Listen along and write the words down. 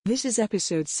This is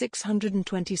episode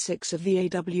 626 of the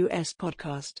AWS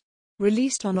podcast,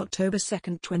 released on October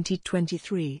 2nd,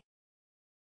 2023.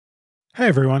 Hey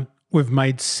everyone, we've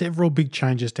made several big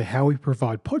changes to how we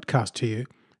provide podcasts to you,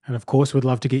 and of course we'd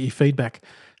love to get your feedback.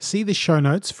 See the show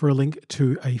notes for a link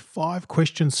to a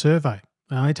 5-question survey.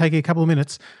 Only take you a couple of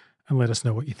minutes and let us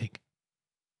know what you think.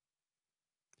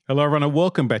 Hello everyone and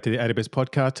welcome back to the AWS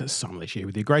podcast. Simon Leach here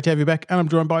with you. Great to have you back, and I'm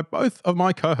joined by both of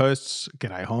my co-hosts.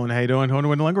 G'day Horn, how you doing? Horn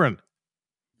and Lundgren.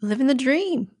 Living the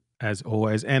dream. As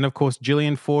always, and of course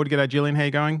Gillian Ford. G'day Gillian, how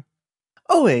you going?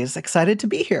 Always excited to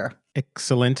be here.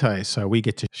 Excelente. So we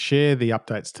get to share the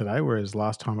updates today, whereas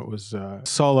last time it was a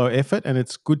solo effort, and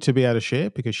it's good to be able to share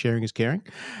because sharing is caring.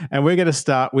 And we're going to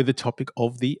start with the topic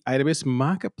of the AWS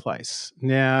Marketplace.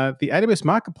 Now, the AWS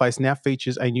Marketplace now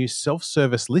features a new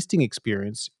self-service listing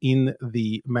experience in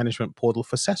the management portal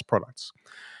for SaaS products.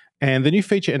 And the new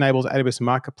feature enables AWS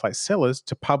Marketplace sellers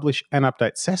to publish and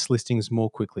update SaaS listings more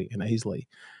quickly and easily.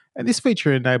 And this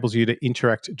feature enables you to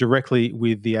interact directly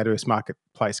with the AWS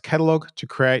Marketplace catalog to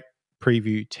create,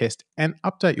 preview, test, and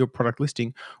update your product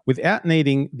listing without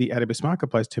needing the AWS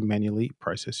Marketplace to manually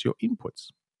process your inputs.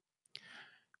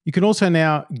 You can also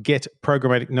now get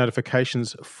programmatic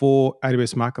notifications for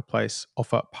AWS Marketplace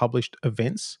offer published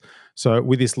events. So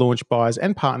with this launch, buyers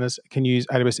and partners can use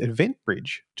AWS Event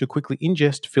Bridge to quickly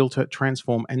ingest, filter,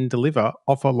 transform, and deliver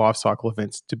offer lifecycle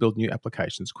events to build new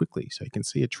applications quickly. So you can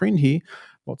see a trend here,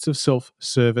 lots of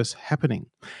self-service happening.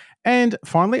 And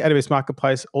finally, AWS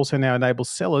Marketplace also now enables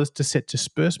sellers to set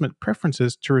disbursement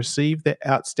preferences to receive their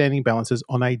outstanding balances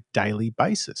on a daily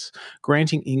basis,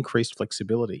 granting increased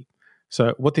flexibility.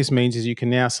 So what this means is you can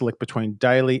now select between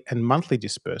daily and monthly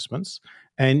disbursements.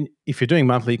 And if you're doing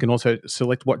monthly, you can also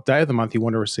select what day of the month you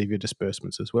want to receive your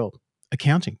disbursements as well.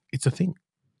 Accounting, it's a thing.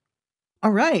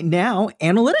 All right, now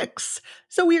analytics.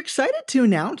 So we're excited to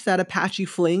announce that Apache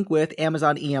Flink with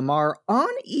Amazon EMR on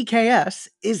EKS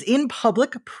is in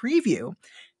public preview.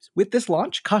 With this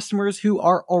launch, customers who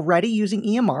are already using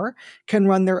EMR can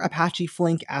run their Apache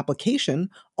Flink application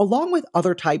along with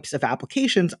other types of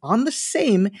applications on the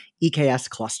same EKS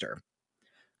cluster.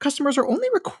 Customers are only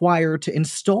required to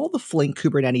install the Flink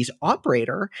Kubernetes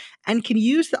operator and can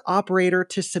use the operator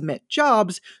to submit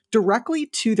jobs directly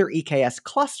to their EKS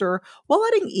cluster while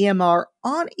letting EMR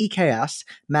on EKS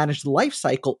manage the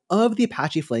lifecycle of the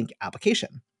Apache Flink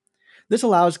application. This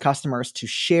allows customers to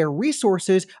share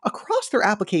resources across their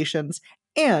applications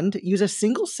and use a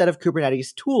single set of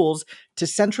Kubernetes tools to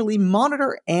centrally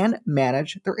monitor and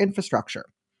manage their infrastructure.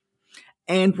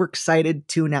 And we're excited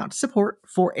to announce support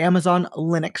for Amazon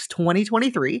Linux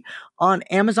 2023 on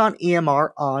Amazon EMR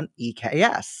on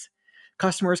EKS.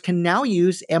 Customers can now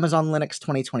use Amazon Linux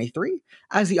 2023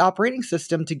 as the operating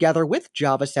system together with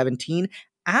Java 17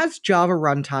 as Java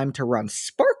runtime to run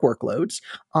Spark workloads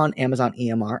on Amazon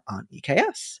EMR on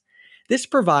EKS. This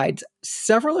provides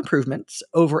several improvements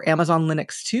over Amazon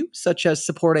Linux 2, such as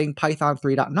supporting Python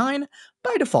 3.9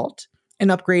 by default, an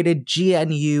upgraded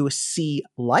GNU-C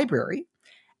library,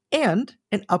 and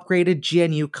an upgraded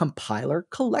GNU compiler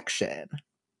collection.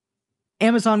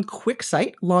 Amazon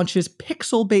QuickSight launches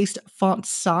pixel-based font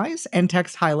size and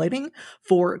text highlighting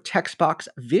for TextBox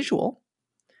Visual.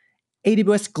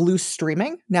 AWS Glue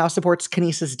Streaming now supports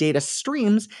Kinesis Data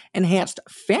Stream's enhanced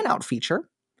fan-out feature.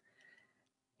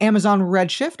 Amazon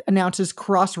Redshift announces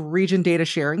cross-region data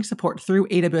sharing support through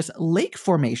AWS Lake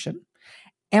Formation.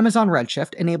 Amazon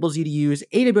Redshift enables you to use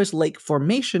AWS Lake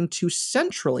Formation to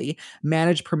centrally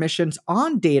manage permissions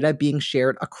on data being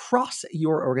shared across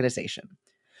your organization.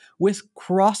 With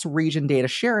cross-region data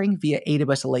sharing via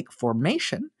AWS Lake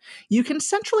Formation, you can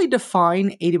centrally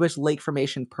define AWS Lake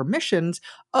Formation permissions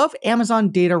of Amazon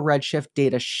Data Redshift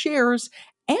data shares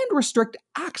and restrict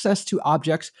access to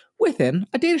objects within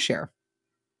a data share.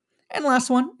 And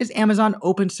last one is Amazon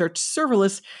OpenSearch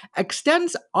Serverless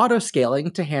extends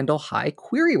autoscaling to handle high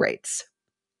query rates.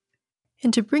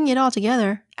 And to bring it all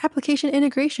together, application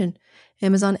integration.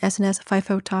 Amazon SNS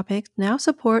FIFO topics now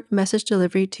support message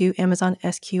delivery to Amazon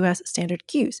SQS standard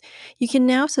queues. You can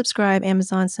now subscribe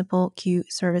Amazon Simple Queue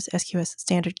Service SQS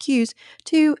standard queues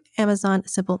to Amazon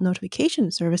Simple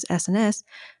Notification Service SNS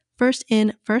first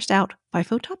in, first out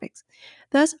FIFO topics.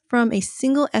 Thus, from a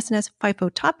single SNS FIFO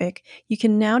topic, you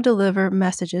can now deliver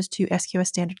messages to SQS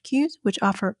standard queues, which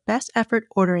offer best effort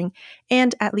ordering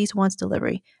and at least once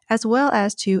delivery, as well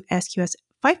as to SQS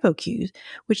FIFO queues,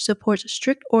 which supports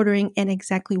strict ordering and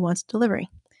exactly once delivery.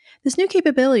 This new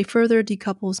capability further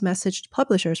decouples message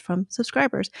publishers from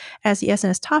subscribers, as the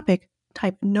SNS topic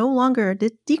type no longer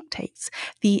dictates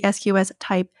the SQS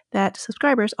type that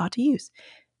subscribers ought to use.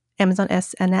 Amazon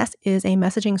SNS is a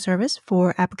messaging service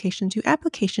for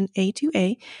application-to-application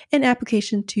A2A and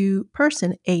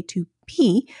application-to-person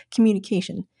A2P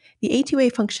communication. The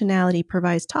A2A functionality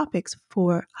provides topics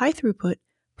for high-throughput,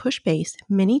 push-based,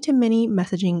 many-to-many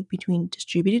messaging between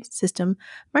distributed system,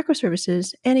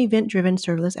 microservices, and event-driven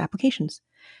serverless applications.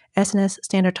 SNS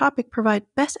Standard Topic provide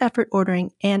best effort ordering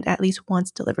and at least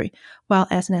once delivery, while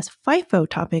SNS FIFO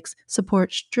topics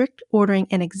support strict ordering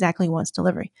and exactly once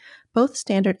delivery. Both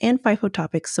Standard and FIFO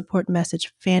topics support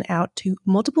message fan out to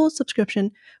multiple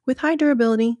subscription with high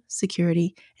durability,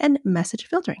 security, and message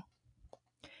filtering.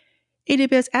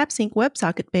 AWS AppSync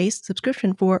WebSocket-based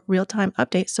subscription for real-time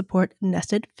updates support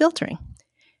nested filtering.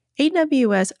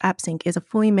 AWS AppSync is a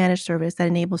fully managed service that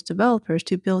enables developers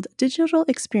to build digital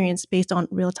experience based on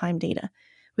real-time data.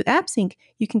 With AppSync,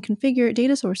 you can configure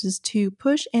data sources to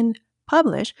push and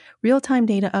publish real-time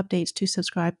data updates to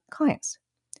subscribed clients.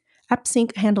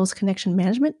 AppSync handles connection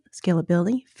management,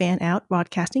 scalability, fan-out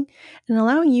broadcasting, and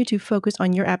allowing you to focus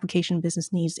on your application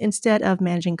business needs instead of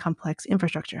managing complex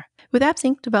infrastructure. With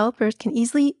AppSync, developers can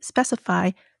easily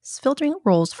specify filtering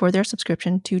roles for their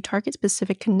subscription to target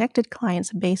specific connected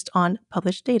clients based on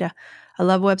published data. I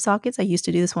love WebSockets. I used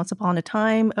to do this once upon a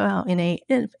time in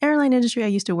an airline industry I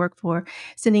used to work for,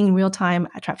 sending real-time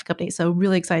traffic updates. So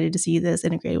really excited to see this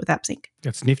integrated with AppSync.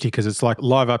 It's nifty because it's like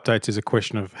live updates is a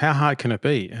question of how hard can it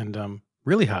be? And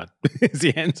really hard is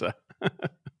the answer.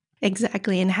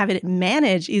 Exactly. And having it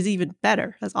managed is even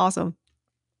better. That's awesome.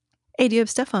 AWS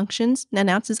Step Functions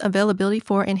announces availability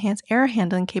for enhanced error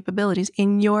handling capabilities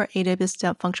in your AWS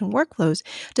Step Function workflows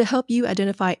to help you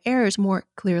identify errors more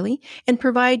clearly and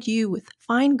provide you with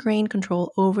fine-grained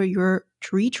control over your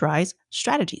retries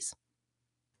strategies.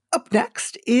 Up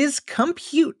next is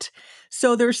compute.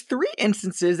 So there's 3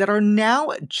 instances that are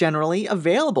now generally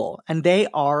available, and they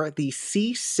are the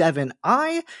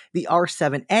C7i, the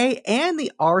R7a, and the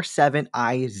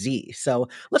R7iz. So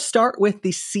let's start with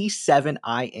the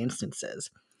C7i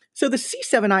instances. So the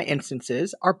C7i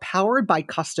instances are powered by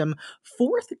custom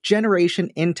 4th generation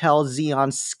Intel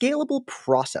Xeon scalable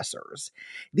processors.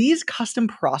 These custom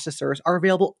processors are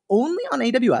available only on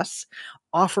AWS,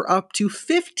 offer up to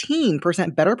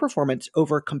 15% better performance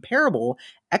over comparable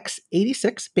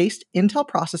x86-based Intel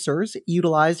processors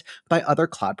utilized by other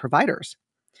cloud providers.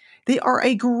 They are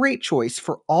a great choice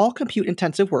for all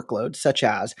compute-intensive workloads such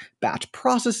as batch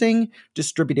processing,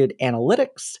 distributed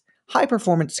analytics,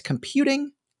 high-performance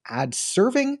computing, ad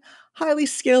serving, highly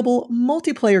scalable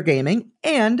multiplayer gaming,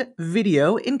 and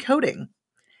video encoding.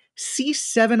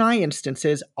 C7i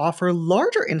instances offer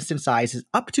larger instance sizes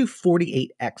up to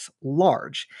 48x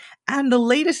large, and the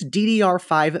latest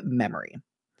DDR5 memory.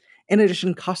 In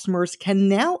addition, customers can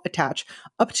now attach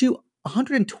up to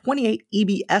 128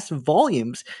 EBS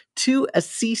volumes to a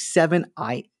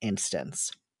C7i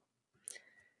instance.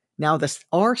 Now, the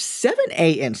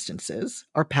R7a instances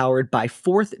are powered by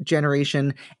 4th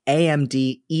generation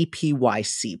AMD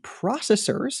EPYC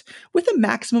processors with a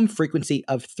maximum frequency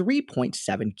of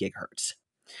 3.7 GHz.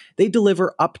 They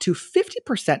deliver up to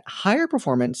 50% higher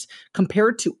performance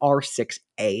compared to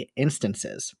R6a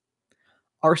instances.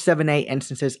 R7a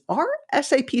instances are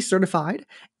SAP certified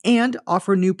and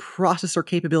offer new processor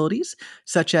capabilities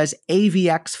such as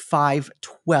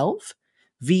AVX512,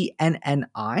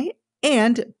 VNNI,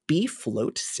 and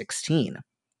bfloat16.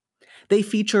 They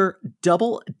feature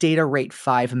double data rate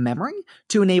 5 memory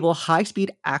to enable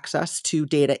high-speed access to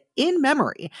data in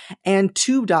memory and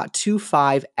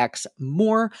 2.25x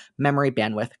more memory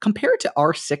bandwidth compared to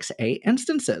R6a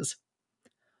instances.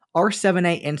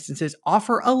 R7a instances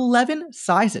offer 11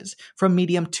 sizes from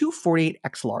medium to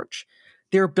 48x large.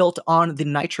 They're built on the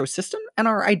Nitro system and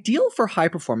are ideal for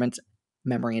high-performance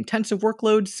memory-intensive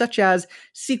workloads such as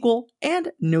SQL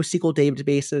and NoSQL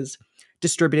databases,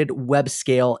 distributed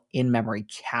web-scale in-memory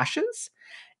caches,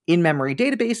 in-memory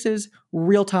databases,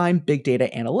 real-time big data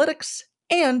analytics,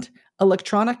 and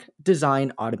electronic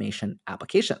design automation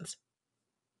applications.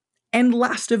 And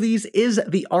last of these is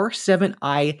the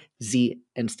R7iz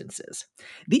instances.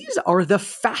 These are the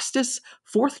fastest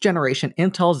 4th generation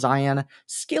Intel Xeon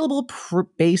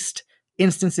scalable-based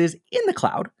instances in the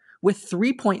cloud with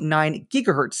 3.9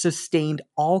 GHz sustained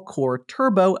all-core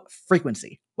turbo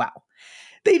frequency. Wow.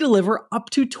 They deliver up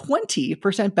to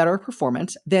 20% better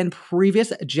performance than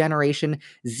previous generation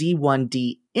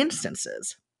Z1D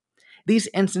instances. These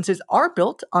instances are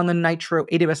built on the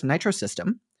AWS Nitro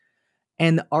system,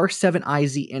 and the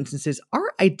R7iz instances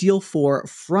are ideal for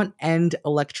front-end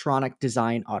electronic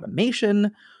design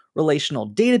automation, relational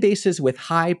databases with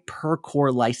high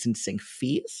per-core licensing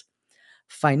fees,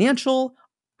 financial,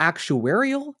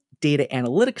 actuarial, data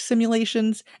analytics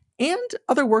simulations, and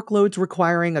other workloads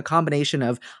requiring a combination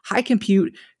of high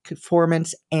compute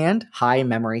performance and high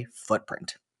memory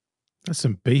footprint. That's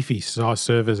some beefy size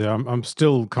servers there. I'm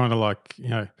still kind of like,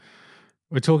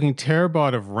 we're talking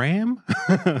terabyte of RAM?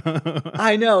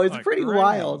 I know, it's Like pretty crazy,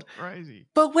 wild. Crazy.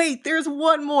 But wait, there's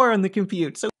one more on the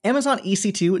compute. So Amazon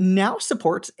EC2 now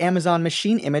supports Amazon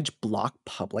Machine Image Block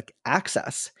Public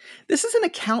Access. This is an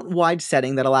account-wide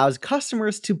setting that allows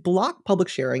customers to block public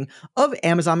sharing of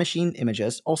Amazon Machine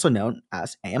Images, also known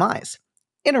as AMIs,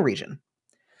 in a region.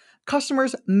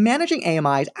 Customers managing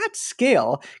AMIs at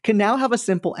scale can now have a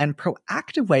simple and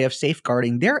proactive way of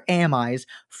safeguarding their AMIs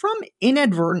from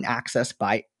inadvertent access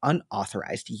by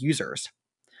unauthorized users.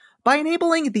 By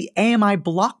enabling the AMI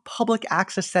block public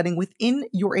access setting within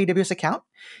your AWS account,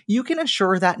 you can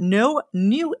ensure that no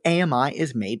new AMI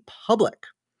is made public.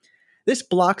 This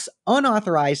blocks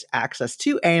unauthorized access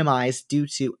to AMIs due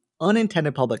to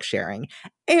unintended public sharing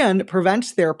and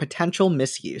prevents their potential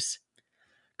misuse.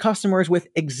 Customers with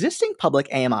existing public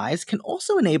AMIs can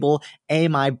also enable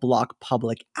AMI block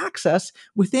public access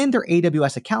within their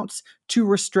AWS accounts to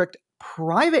restrict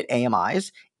private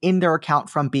AMIs in their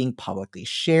account from being publicly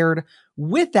shared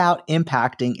without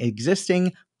impacting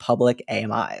existing public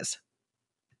AMIs.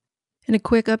 And a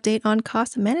quick update on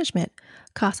cost management.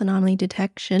 Cost anomaly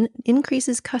detection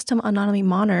increases custom anomaly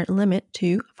monitor limit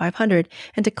to 500.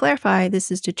 And to clarify,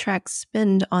 this is to track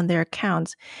spend on their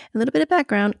accounts. A little bit of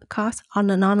background, cost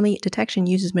on anomaly detection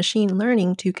uses machine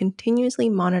learning to continuously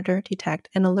monitor, detect,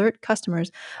 and alert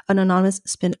customers on anonymous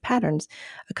spend patterns.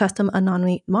 A custom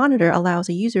anomaly monitor allows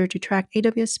a user to track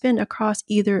AWS spend across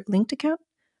either linked account,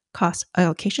 cost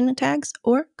allocation tags,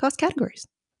 or cost categories.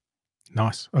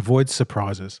 Nice. Avoid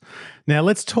surprises. Now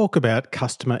let's talk about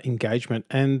customer engagement.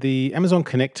 And the Amazon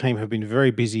Connect team have been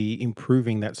very busy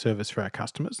improving that service for our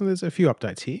customers. And there's a few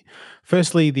updates here.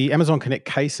 Firstly, the Amazon Connect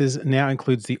cases now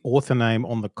includes the author name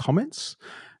on the comments.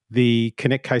 The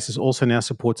Connect cases also now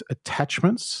supports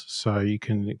attachments, so you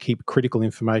can keep critical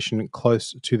information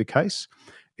close to the case.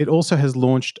 It also has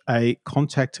launched a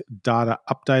contact data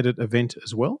updated event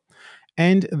as well.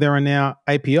 And there are now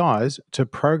APIs to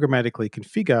programmatically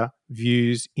configure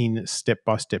views in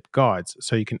step-by-step guides,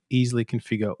 so you can easily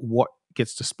configure what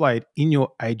gets displayed in your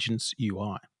agent's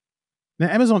UI. Now,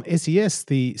 Amazon SES,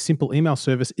 the simple email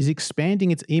service, is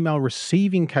expanding its email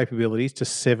receiving capabilities to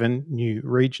 7 new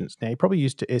regions. Now, you're probably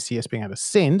used to SES being able to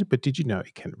send, but did you know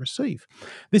it can receive?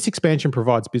 This expansion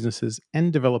provides businesses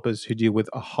and developers who deal with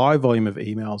a high volume of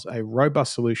emails a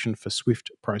robust solution for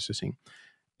swift processing.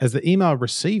 As the email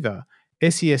receiver,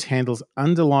 SES handles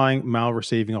underlying mail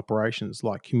receiving operations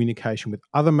like communication with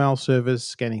other mail servers,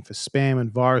 scanning for spam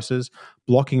and viruses,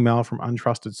 blocking mail from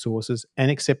untrusted sources,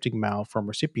 and accepting mail from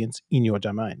recipients in your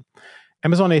domain.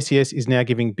 Amazon SES is now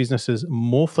giving businesses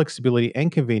more flexibility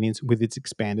and convenience with its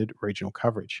expanded regional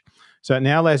coverage. So it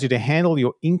now allows you to handle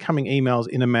your incoming emails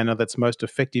in a manner that's most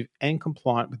effective and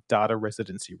compliant with data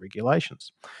residency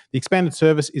regulations. The expanded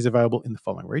service is available in the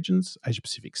following regions: Asia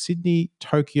Pacific, Sydney,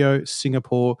 Tokyo,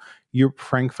 Singapore, Europe,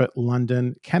 Frankfurt,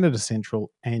 London, Canada Central,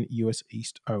 and US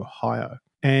East Ohio.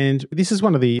 And this is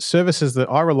one of the services that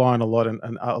I rely on a lot, and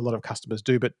a lot of customers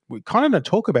do, but we kind of don't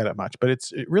talk about it much. But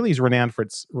it really is renowned for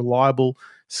its reliable,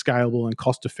 scalable, and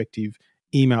cost-effective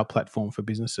email platform for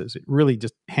businesses. It really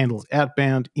just handles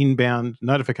outbound, inbound,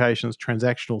 notifications,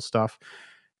 transactional stuff.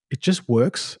 It just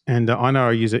works. And I know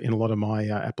I use it in a lot of my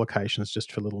applications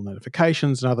just for little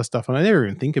notifications and other stuff. And I never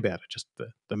even think about it. Just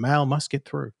the mail must get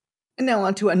through. And now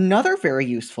on to another very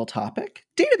useful topic,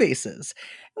 databases.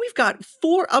 We've got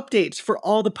 4 updates for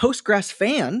all the Postgres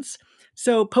fans.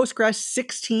 So Postgres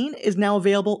 16 is now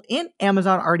available in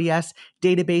Amazon RDS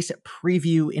database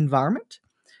preview environment.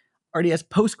 RDS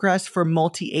Postgres for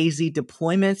multi-AZ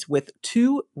deployments with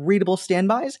 2 readable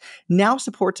standbys now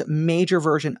supports major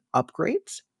version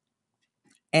upgrades.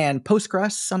 And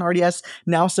Postgres on RDS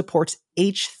now supports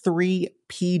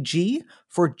H3PG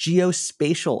for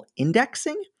geospatial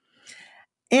indexing.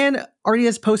 And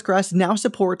RDS Postgres now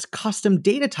supports custom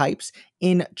data types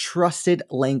in trusted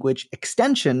language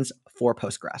extensions for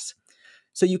Postgres.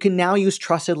 So you can now use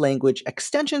trusted language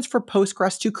extensions for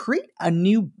Postgres to create a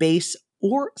new base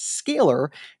or scalar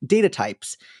data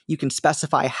types. You can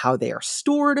specify how they are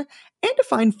stored and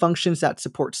define functions that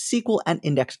support SQL and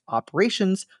index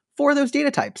operations for those data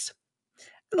types.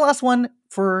 And the last one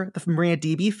for the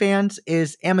MariaDB fans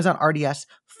is Amazon RDS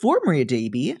for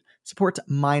MariaDB supports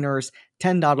minors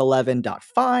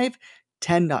 10.11.5,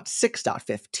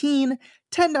 10.6.15,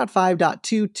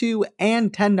 10.5.22,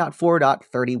 and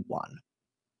 10.4.31.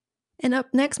 And up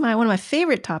next, one of my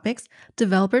favorite topics,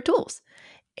 developer tools.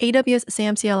 AWS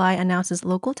SAM CLI announces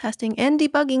local testing and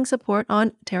debugging support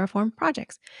on Terraform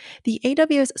projects. The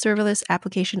AWS Serverless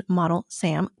Application Model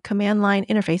SAM Command Line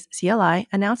Interface CLI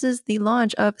announces the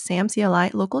launch of SAM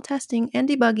CLI local testing and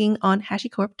debugging on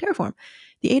HashiCorp Terraform.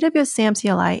 The AWS SAM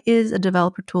CLI is a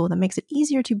developer tool that makes it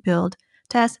easier to build,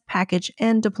 test, package,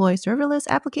 and deploy serverless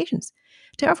applications.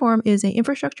 Terraform is an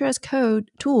infrastructure as code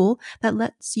tool that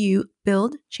lets you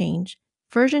build, change,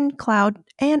 version cloud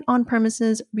and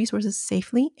on-premises resources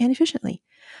safely and efficiently.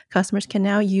 Customers can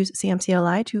now use SAM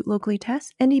CLI to locally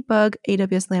test and debug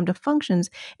AWS Lambda functions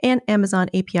and Amazon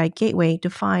API Gateway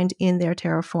defined in their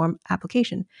Terraform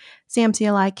application. SAM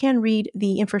CLI can read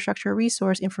the infrastructure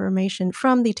resource information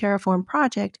from the Terraform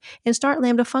project and start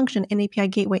Lambda function and API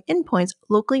Gateway endpoints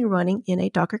locally running in a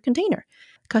Docker container.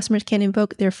 Customers can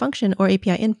invoke their function or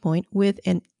API endpoint with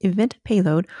an event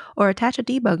payload or attach a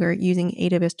debugger using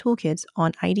AWS toolkits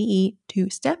on IDE to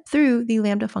step through the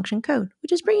Lambda function code,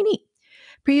 which is pretty neat.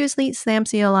 Previously, SAM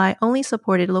CLI only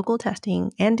supported local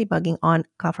testing and debugging on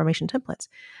CloudFormation templates.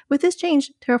 With this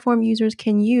change, Terraform users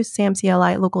can use SAM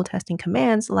CLI local testing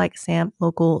commands like SAM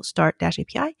local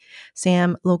start-API,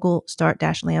 SAM local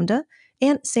start-lambda,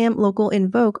 and SAM local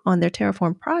invoke on their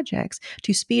Terraform projects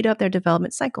to speed up their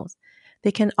development cycles.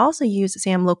 They can also use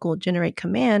SAM local generate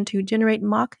command to generate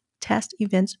mock test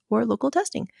events for local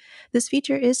testing. This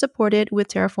feature is supported with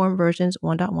Terraform versions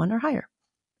 1.1 or higher.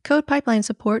 Code pipeline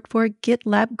support for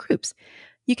GitLab groups.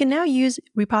 You can now use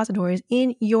repositories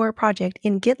in your project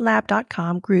in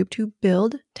GitLab.com group to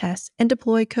build, test, and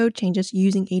deploy code changes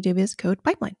using AWS Code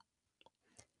Pipeline.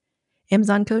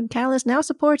 Amazon Code Catalyst now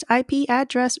supports IP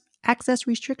address access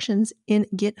restrictions in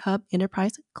GitHub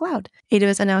Enterprise Cloud.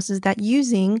 AWS announces that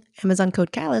using Amazon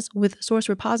Code Catalyst with source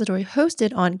repository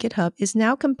hosted on GitHub is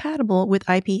now compatible with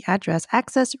IP address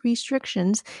access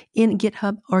restrictions in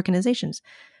GitHub organizations.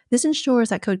 This ensures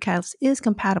that Code Catalyst is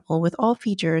compatible with all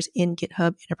features in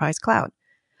GitHub Enterprise Cloud.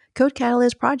 Code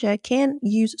Catalyst project can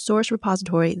use source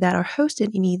repository that are hosted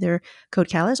in either Code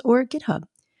Catalyst or GitHub.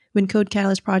 When Code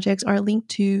Catalyst projects are linked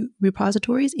to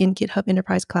repositories in GitHub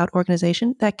Enterprise Cloud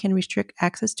Organization that can restrict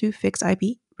access to fixed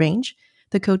IP range,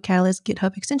 the Code Catalyst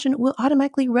GitHub extension will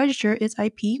automatically register its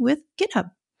IP with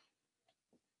GitHub.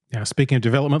 Now, speaking of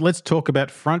development, let's talk about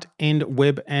front-end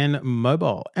web and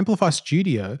mobile. Amplify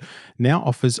Studio now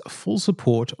offers full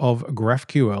support of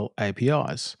GraphQL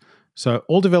APIs. So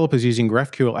all developers using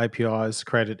GraphQL APIs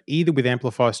created either with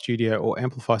Amplify Studio or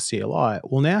Amplify CLI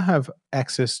will now have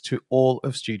access to all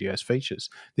of Studio's features.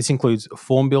 This includes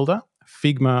Form Builder,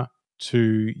 Figma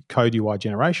to code UI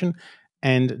generation,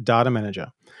 and Data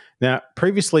Manager. Now,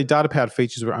 previously, data-powered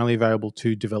features were only available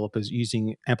to developers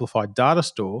using Amplify Data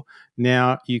Store.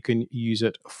 Now you can use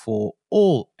it for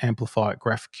all Amplify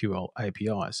GraphQL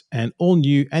APIs. And all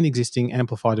new and existing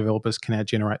Amplify developers can now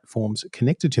generate forms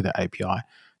connected to the API.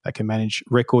 They can manage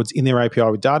records in their API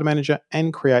with Data Manager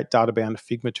and create data-bound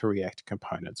Figma to React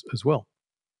components as well.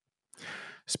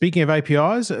 Speaking of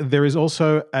APIs, there is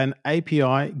also an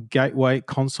API Gateway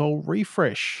console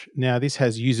refresh. Now, this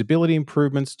has usability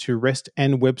improvements to REST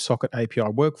and WebSocket API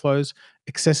workflows,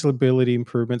 accessibility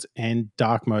improvements, and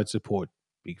dark mode support.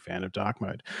 Big fan of dark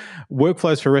mode.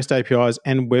 Workflows for REST APIs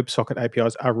and WebSocket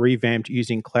APIs are revamped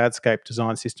using Cloudscape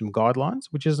Design System Guidelines,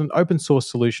 which is an open source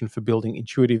solution for building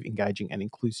intuitive, engaging, and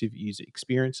inclusive user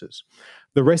experiences.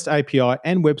 The REST API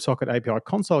and WebSocket API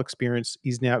console experience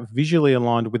is now visually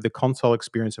aligned with the console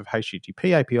experience of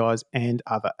HTTP APIs and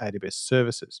other AWS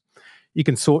services. You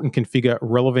can sort and configure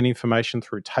relevant information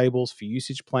through tables for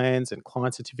usage plans and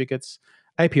client certificates.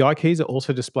 API keys are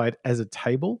also displayed as a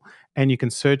table, and you can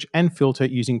search and filter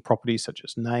using properties such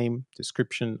as name,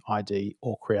 description, ID,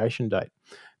 or creation date.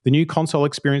 The new console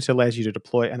experience allows you to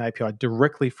deploy an API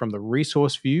directly from the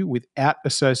resource view without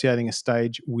associating a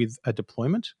stage with a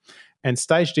deployment. And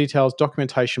stage details,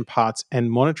 documentation parts,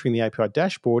 and monitoring the API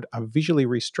dashboard are visually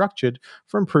restructured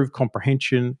for improved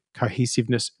comprehension,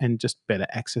 cohesiveness, and just better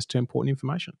access to important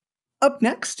information. Up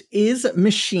next is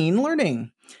machine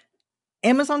learning.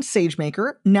 Amazon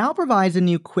SageMaker now provides a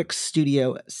new quick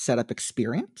studio setup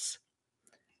experience.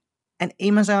 And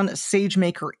Amazon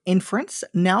SageMaker Inference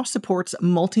now supports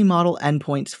multi-model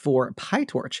endpoints for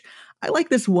PyTorch. I like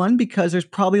this one because there's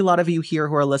probably a lot of you here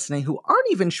who are listening who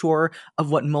aren't even sure of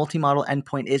what multi-model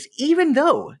endpoint is, even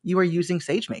though you are using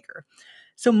SageMaker.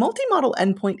 So multi-model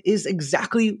endpoint is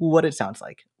exactly what it sounds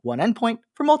like. One endpoint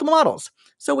for multiple models.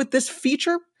 So with this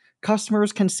feature,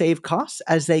 customers can save costs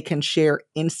as they can share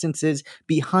instances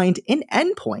behind an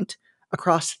endpoint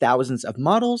across thousands of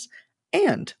models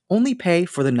and only pay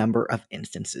for the number of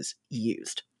instances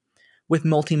used. With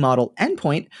multi-model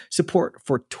endpoint support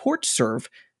for TorchServe,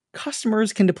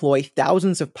 customers can deploy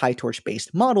thousands of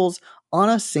PyTorch-based models on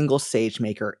a single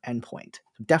SageMaker endpoint.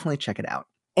 So definitely check it out.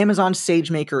 Amazon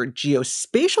SageMaker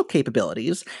geospatial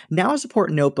capabilities now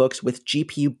support notebooks with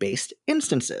GPU-based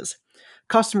instances.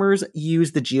 Customers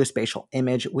use the geospatial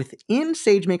image within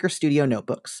SageMaker Studio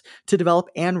notebooks to develop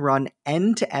and run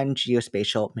end-to-end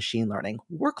geospatial machine learning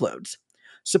workloads.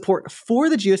 Support for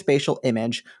the geospatial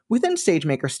image within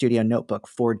SageMaker Studio Notebook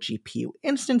for GPU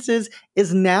instances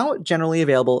is now generally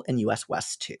available in US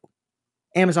West 2.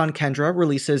 Amazon Kendra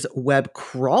releases Web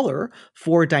Crawler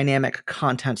for dynamic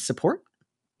content support.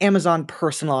 Amazon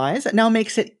Personalize now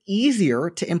makes it easier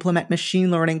to implement machine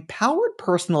learning powered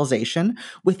personalization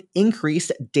with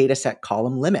increased dataset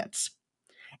column limits.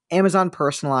 Amazon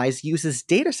Personalize uses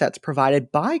datasets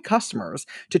provided by customers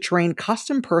to train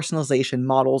custom personalization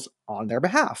models on their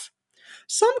behalf.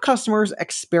 Some customers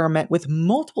experiment with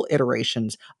multiple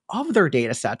iterations of their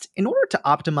datasets in order to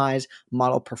optimize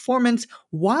model performance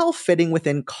while fitting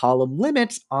within column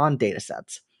limits on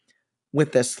datasets.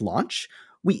 With this launch,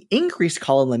 we increase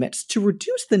column limits to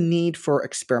reduce the need for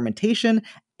experimentation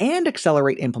and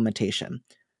accelerate implementation.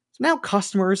 So now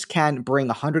customers can bring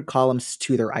 100 columns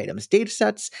to their items'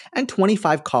 datasets and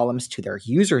 25 columns to their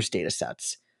users'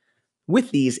 datasets.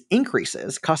 With these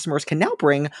increases, customers can now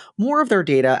bring more of their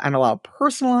data and allow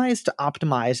Personalize to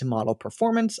optimize model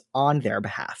performance on their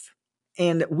behalf.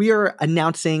 And we are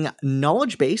announcing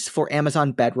Knowledge Base for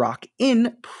Amazon Bedrock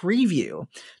in preview.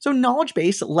 So Knowledge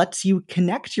Base lets you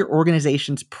connect your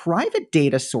organization's private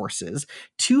data sources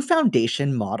to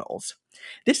foundation models.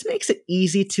 This makes it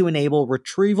easy to enable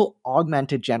retrieval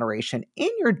augmented generation in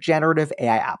your generative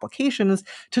AI applications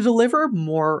to deliver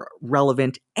more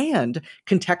relevant and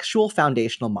contextual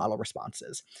foundational model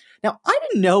responses. Now, I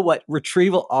didn't know what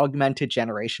retrieval augmented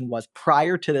generation was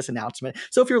prior to this announcement.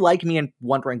 So if you're like me and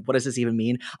wondering what does this even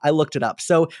mean, I looked it up.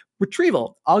 So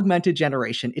retrieval augmented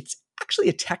generation, it's actually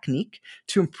a technique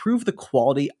to improve the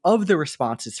quality of the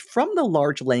responses from the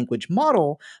large language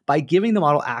model by giving the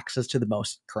model access to the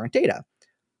most current data.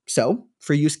 So,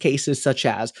 for use cases such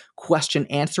as question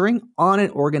answering on an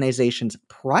organization's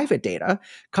private data,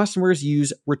 customers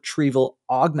use retrieval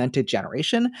augmented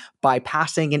generation by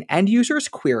passing an end user's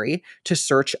query to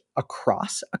search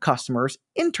across a customer's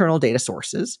internal data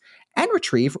sources and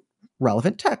retrieve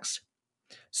relevant text.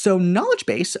 So, Knowledge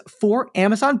Base for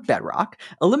Amazon Bedrock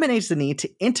eliminates the need to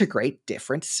integrate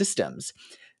different systems.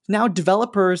 Now,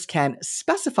 developers can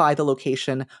specify the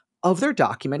location of their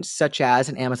documents, such as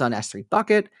an Amazon S3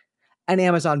 bucket, and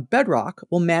Amazon Bedrock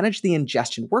will manage the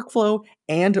ingestion workflow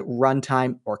and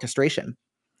runtime orchestration.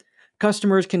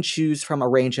 Customers can choose from a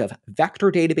range of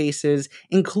vector databases,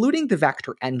 including the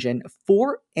vector engine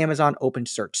for Amazon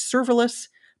OpenSearch Serverless,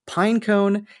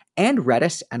 Pinecone, and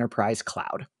Redis Enterprise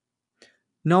Cloud.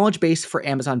 Knowledge Base for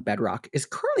Amazon Bedrock is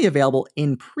currently available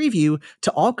in preview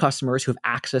to all customers who have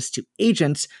access to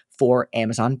agents for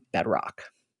Amazon Bedrock.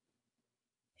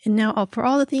 And now for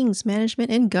all the things management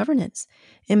and governance.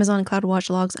 Amazon CloudWatch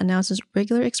Logs announces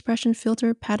regular expression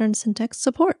filter pattern syntax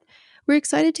support. We're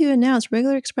excited to announce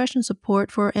regular expression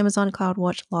support for Amazon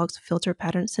CloudWatch Logs filter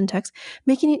pattern syntax,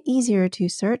 making it easier to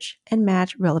search and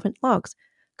match relevant logs.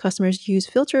 Customers use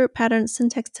filter pattern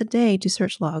syntax today to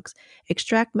search logs,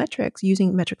 extract metrics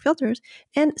using metric filters,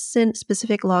 and send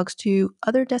specific logs to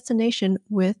other destination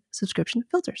with subscription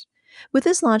filters. With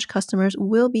this launch, customers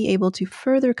will be able to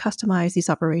further customize these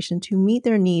operations to meet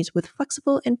their needs with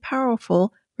flexible and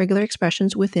powerful regular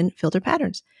expressions within filter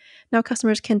patterns. Now,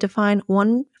 customers can define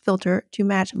one filter to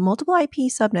match multiple IP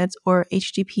subnets or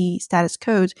HTTP status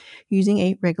codes using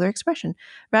a regular expression,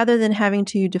 rather than having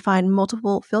to define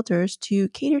multiple filters to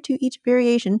cater to each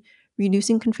variation,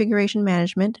 reducing configuration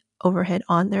management overhead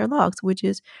on their logs, which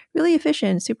is really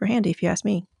efficient and super handy if you ask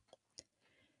me.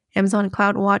 Amazon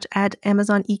CloudWatch add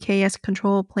Amazon EKS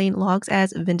control plane logs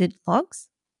as vended logs.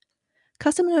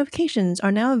 Custom notifications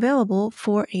are now available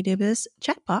for AWS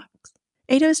Chatbox.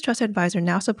 AWS Trust Advisor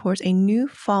now supports a new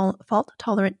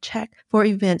fault-tolerant check for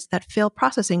events that fail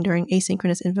processing during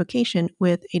asynchronous invocation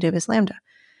with AWS Lambda.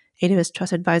 AWS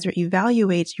Trust Advisor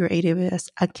evaluates your AWS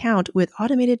account with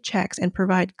automated checks and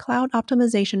provide cloud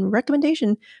optimization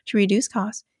recommendation to reduce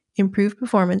costs, improve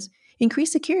performance,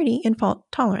 increase security and fault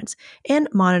tolerance, and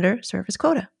monitor service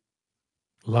quota.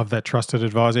 Love that Trusted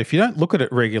Advisor. If you don't look at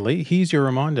it regularly, here's your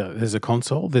reminder. There's a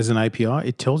console, there's an API.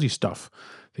 It tells you stuff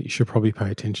that you should probably pay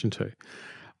attention to.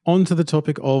 On to the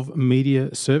topic of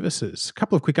media services. A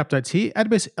couple of quick updates here.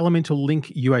 AWS Elemental Link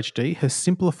UHD has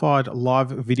simplified live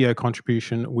video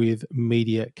contribution with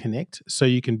Media Connect, so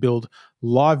you can build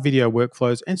live video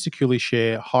workflows and securely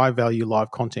share high-value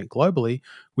live content globally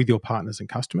with your partners and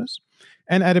customers.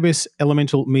 And AWS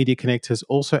Elemental Media Connect has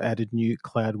also added new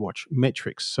CloudWatch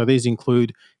metrics. So these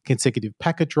include consecutive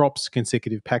packet drops,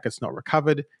 consecutive packets not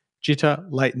recovered, jitter,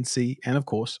 latency, and of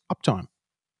course, uptime.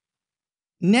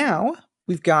 Now,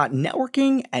 we've got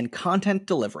networking and content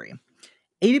delivery.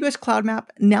 AWS Cloud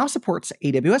Map now supports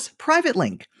AWS Private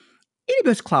Link.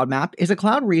 AWS Cloud Map is a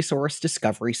cloud resource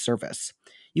discovery service.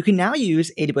 You can now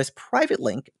use AWS Private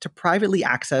Link to privately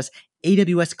access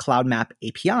AWS Cloud Map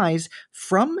APIs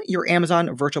from your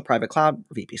Amazon Virtual Private Cloud,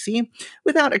 VPC,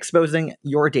 without exposing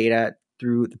your data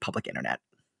through the public internet.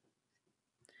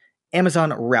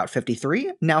 Amazon Route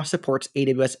 53 now supports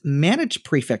AWS Managed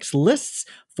Prefix lists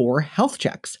for health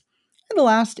checks. And the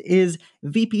last is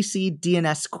VPC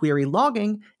DNS query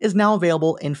logging is now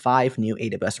available in 5 new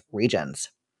AWS regions.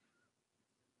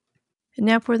 And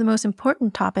now for the most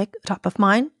important topic, top of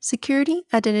mind, security,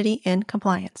 identity, and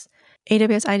compliance.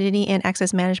 AWS Identity and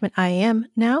Access Management IAM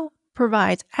now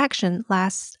provides action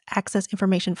last access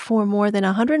information for more than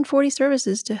 140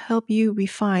 services to help you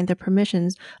refine the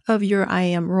permissions of your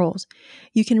IAM roles.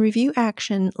 You can review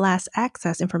action last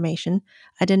access information,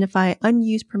 identify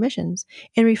unused permissions,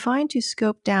 and refine to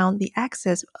scope down the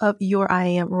access of your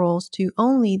IAM roles to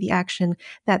only the action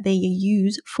that they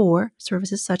use for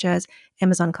services such as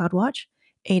Amazon CloudWatch,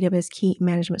 AWS Key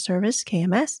Management Service,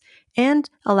 KMS, and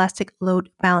Elastic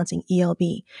Load Balancing,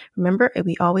 ELB. Remember,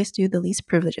 we always do the least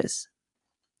privileges.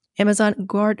 Amazon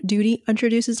GuardDuty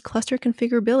introduces cluster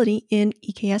configurability in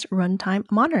EKS runtime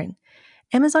monitoring.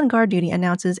 Amazon GuardDuty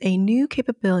announces a new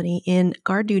capability in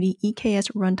GuardDuty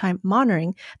EKS runtime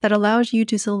monitoring that allows you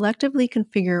to selectively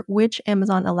configure which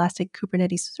Amazon Elastic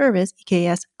Kubernetes Service,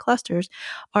 EKS, clusters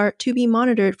are to be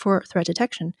monitored for threat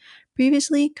detection.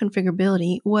 Previously,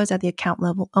 configurability was at the account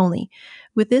level only.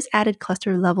 With this added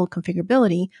cluster level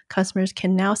configurability, customers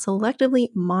can now selectively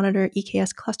monitor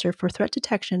EKS cluster for threat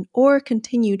detection or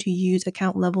continue to use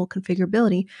account level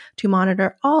configurability to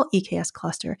monitor all EKS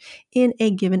cluster in a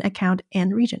given account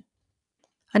and region.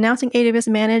 Announcing AWS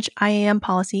Managed IAM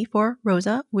policy for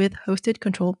ROSA with hosted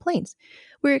control planes.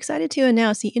 We're excited to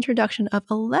announce the introduction of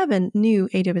 11 new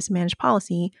AWS Managed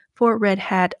policy for Red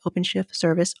Hat OpenShift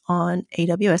service on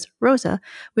AWS ROSA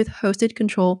with hosted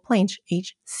control planes,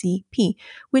 HCP,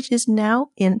 which is now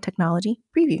in technology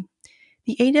preview.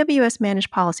 The AWS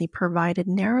Managed policy provided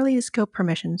narrowly scoped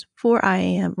permissions for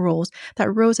IAM roles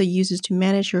that ROSA uses to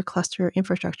manage your cluster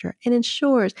infrastructure and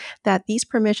ensures that these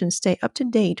permissions stay up to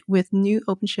date with new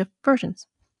OpenShift versions.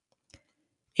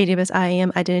 AWS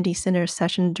IAM Identity Center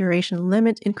session duration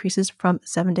limit increases from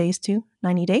 7 days to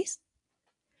 90 days.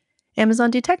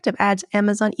 Amazon Detective adds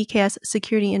Amazon EKS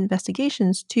security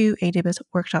investigations to AWS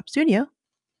Workshop Studio.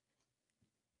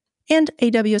 And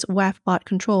AWS WAF bot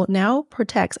control now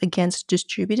protects against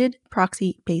distributed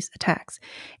proxy-based attacks.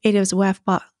 AWS WAF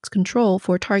bot control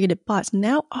for targeted bots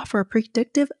now offer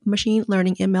predictive machine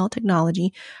learning ML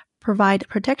technology, provide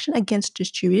protection against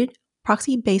distributed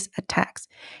proxy-based attacks.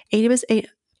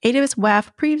 AWS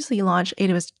WAF previously launched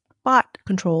AWS bot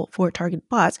control for target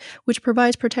bots, which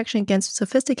provides protection against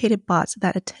sophisticated bots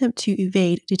that attempt to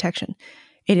evade detection.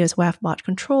 AWS WAF bot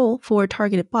control for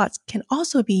targeted bots can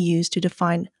also be used to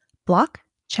define block,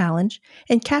 challenge,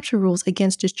 and capture rules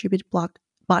against distributed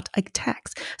bot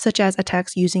attacks, such as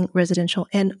attacks using residential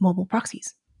and mobile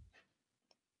proxies.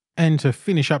 And to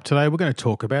finish up today, we're going to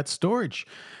talk about storage.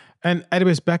 And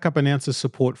AWS Backup announces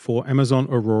support for Amazon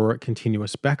Aurora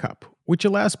Continuous Backup, which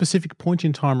allows specific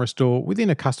point-in-time restore within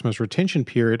a customer's retention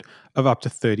period of up to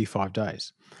 35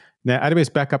 days. Now,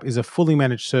 AWS Backup is a fully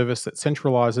managed service that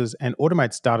centralizes and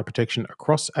automates data protection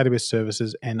across AWS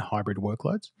services and hybrid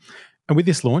workloads. And with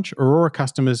this launch, Aurora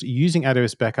customers using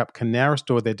AWS Backup can now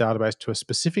restore their database to a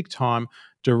specific time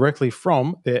directly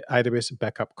from their AWS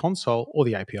Backup console or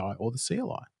the API or the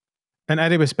CLI. And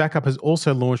AWS Backup has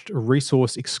also launched a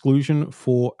resource exclusion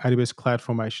for AWS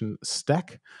CloudFormation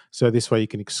Stack. So this way you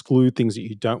can exclude things that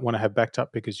you don't want to have backed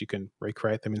up because you can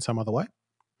recreate them in some other way.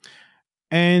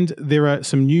 And there are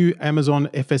some new Amazon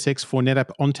FSx for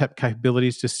NetApp ONTAP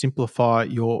capabilities to simplify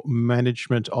your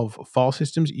management of file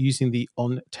systems using the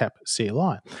ONTAP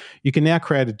CLI. You can now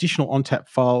create additional ONTAP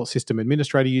file system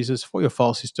administrator users for your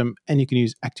file system, and you can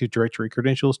use Active Directory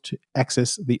credentials to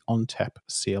access the ONTAP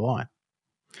CLI.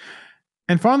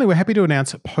 And finally, we're happy to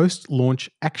announce a post-launch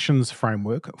actions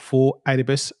framework for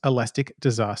AWS Elastic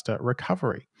Disaster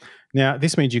Recovery. Now,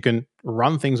 this means you can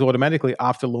run things automatically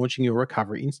after launching your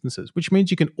recovery instances, which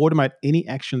means you can automate any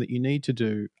action that you need to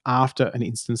do after an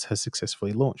instance has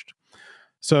successfully launched.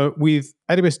 So with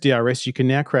AWS DRS, you can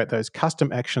now create those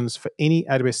custom actions for any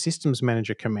AWS Systems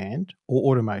Manager command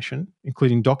or automation,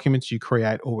 including documents you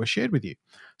create or were shared with you.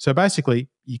 So basically,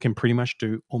 you can pretty much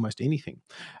do almost anything.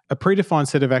 A predefined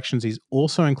set of actions is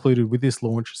also included with this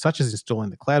launch, such as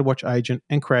installing the CloudWatch agent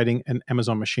and creating an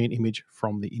Amazon machine image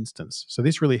from the instance. So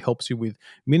this really helps you with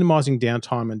minimizing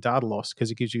downtime and data loss because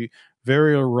it gives you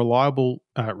very reliable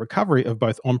recovery of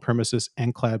both on-premises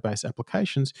and cloud-based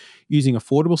applications using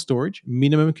affordable storage,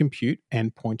 minimum compute,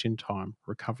 and point-in-time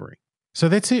recovery. So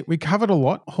that's it. We covered a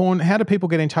lot. Horn, how do people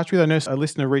get in touch with you? I know a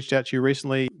listener reached out to you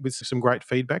recently with some great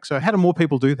feedback. So how do more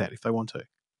people do that if they want to?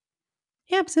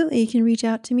 Yeah, absolutely. You can reach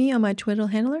out to me on my Twitter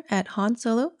handle at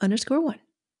HanSolo_1.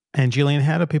 And Gillian,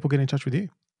 how do people get in touch with you?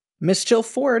 Miss Jill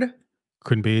Ford.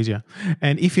 Couldn't be easier.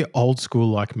 And if you're old school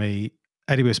like me,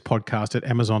 AWS Podcast at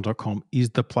Amazon.com is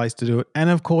the place to do it. And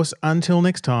of course, until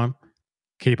next time,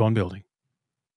 keep on building.